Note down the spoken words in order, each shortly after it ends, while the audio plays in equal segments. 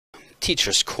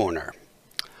Teacher's Corner.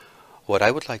 What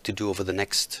I would like to do over the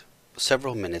next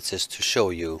several minutes is to show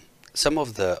you some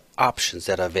of the options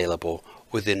that are available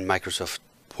within Microsoft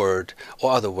Word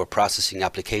or other word processing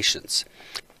applications.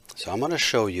 So I'm going to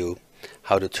show you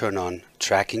how to turn on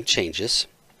tracking changes,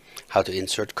 how to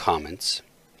insert comments,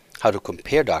 how to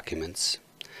compare documents,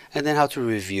 and then how to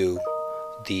review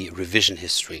the revision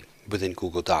history within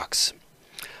Google Docs.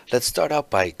 Let's start out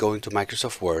by going to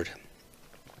Microsoft Word.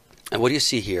 And what you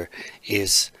see here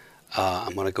is,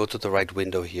 I'm going to go to the right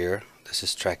window here. This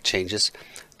is track changes.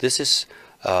 This is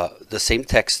the same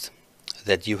text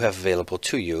that you have available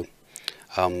to you.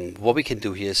 What we can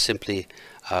do here is simply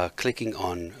clicking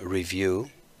on review,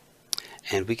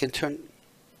 and we can turn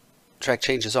track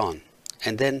changes on.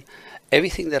 And then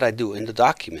everything that I do in the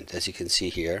document, as you can see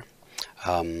here,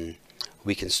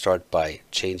 we can start by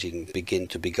changing begin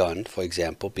to begun, for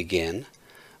example, begin.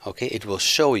 Okay, it will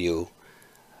show you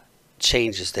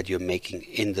changes that you're making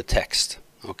in the text.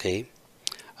 Okay,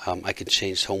 I can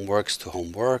change homeworks to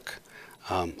homework.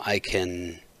 I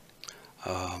can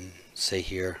say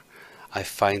here, I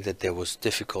find that there was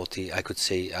difficulty. I could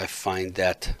say I find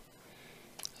that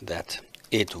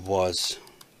it was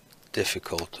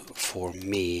difficult for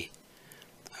me.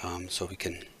 So we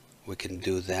can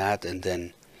do that, and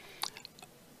then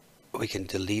we can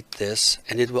delete this,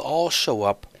 and it will all show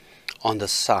up on the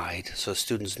side so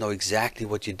students know exactly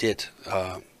what you did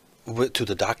to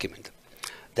the document.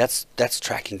 That's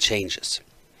tracking changes.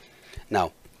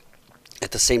 Now, at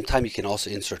the same time, you can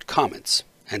also insert comments,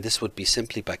 and this would be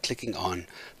simply by clicking on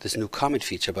this new comment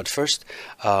feature. But first,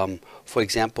 for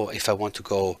example, if I want to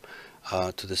go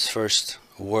to this first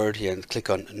word here and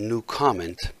click on new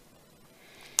comment,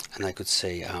 and I could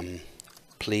say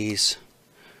please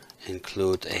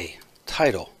include a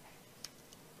title,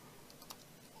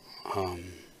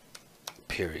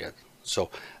 period. So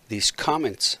these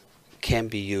comments can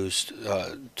be used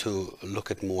to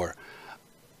look at more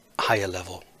higher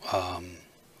level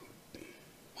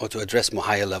or to address more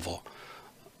higher level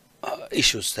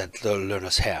issues that the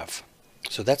learners have.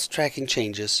 So that's tracking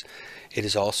changes. It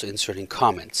is also inserting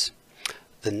comments.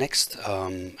 The next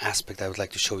aspect I would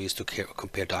like to show you is to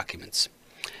compare documents.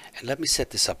 And let me set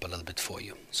this up a little bit for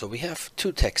you. So we have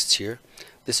two texts here.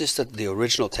 This is the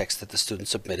original text that the student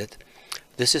submitted.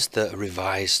 This is the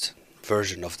revised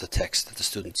version of the text that the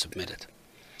student submitted.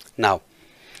 Now,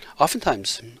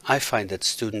 oftentimes I find that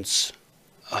students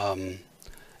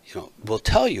will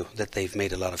tell you that they've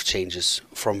made a lot of changes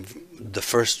from the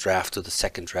first draft to the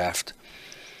second draft.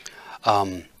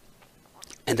 And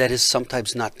that is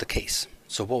sometimes not the case.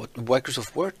 So what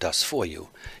Microsoft Word does for you,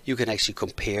 you can actually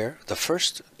compare the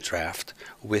first draft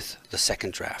with the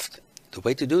second draft. The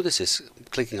way to do this is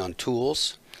clicking on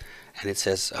Tools, and it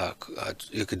says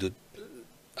you can do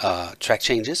track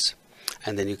changes,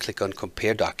 and then you click on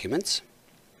Compare Documents,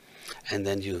 and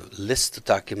then you list the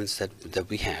documents that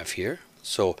we have here.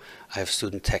 So I have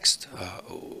student text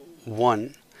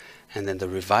 1, and then the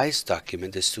revised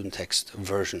document is student text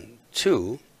version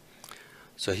 2.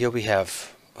 So here we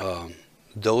have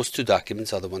those two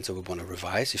documents are the ones that we want to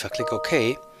revise. If I click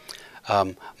OK,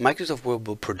 Microsoft Word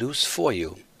will produce for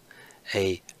you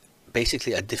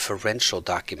basically a differential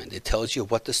document. It tells you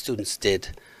what the students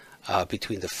did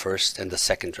between the first and the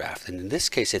second draft. And in this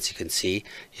case, as you can see,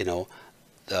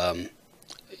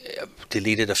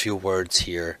 deleted a few words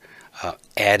here,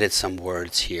 added some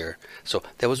words here. So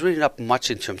there was really not much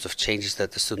in terms of changes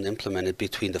that the student implemented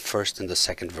between the first and the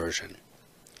second version.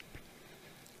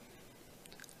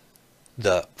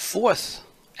 The fourth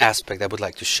aspect I would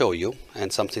like to show you,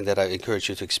 and something that I encourage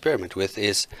you to experiment with,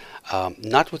 is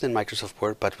not within Microsoft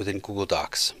Word, but within Google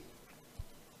Docs.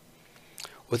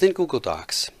 Within Google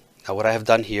Docs, now what I have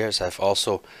done here is I've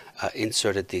also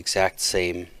inserted the exact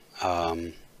same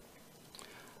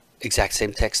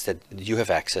text that you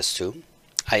have access to.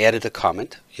 I added a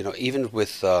comment. Even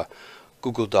with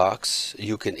Google Docs,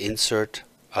 you can insert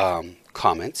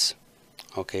comments.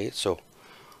 Okay, so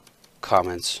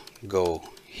comments go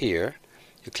here.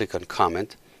 You click on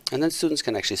comment, and then students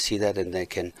can actually see that, and they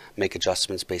can make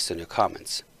adjustments based on your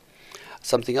comments.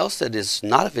 Something else that is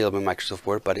not available in Microsoft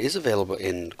Word but is available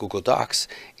in Google Docs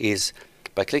is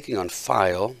by clicking on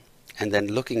File and then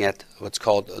looking at what's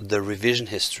called the revision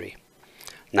history.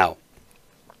 Now,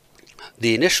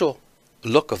 the initial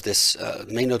look of this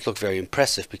may not look very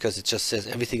impressive because it just says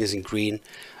everything is in green.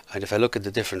 And if I look at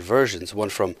the different versions, one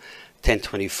from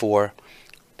 1024,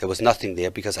 there was nothing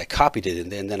there because I copied it in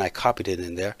there, and then I copied it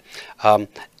in there.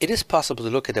 It is possible to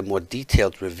look at a more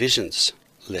detailed revisions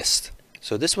list.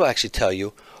 So this will actually tell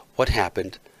you what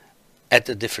happened at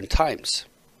the different times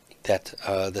that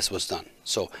this was done.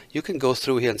 So you can go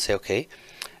through here and say, okay,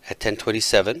 at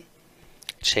 10:27,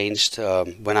 changed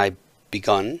when I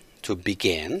began to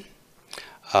began,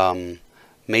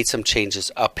 made some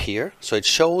changes up here. So it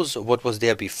shows what was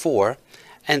there before,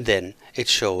 and then it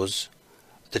shows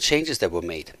the changes that were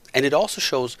made. And it also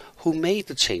shows who made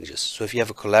the changes. So if you have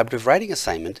a collaborative writing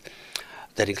assignment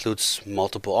that includes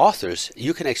multiple authors,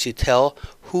 you can actually tell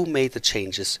who made the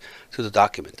changes to the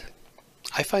document.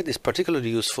 I find this particularly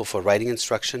useful for writing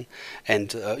instruction,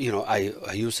 and I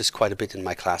use this quite a bit in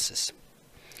my classes.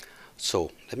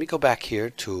 So let me go back here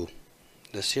to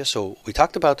this here. So we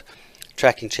talked about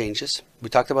tracking changes, we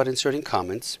talked about inserting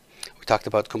comments, we talked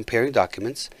about comparing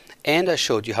documents, and I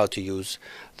showed you how to use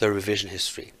the revision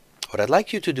history. What I'd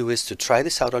like you to do is to try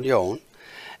this out on your own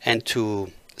and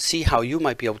to see how you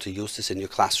might be able to use this in your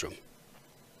classroom.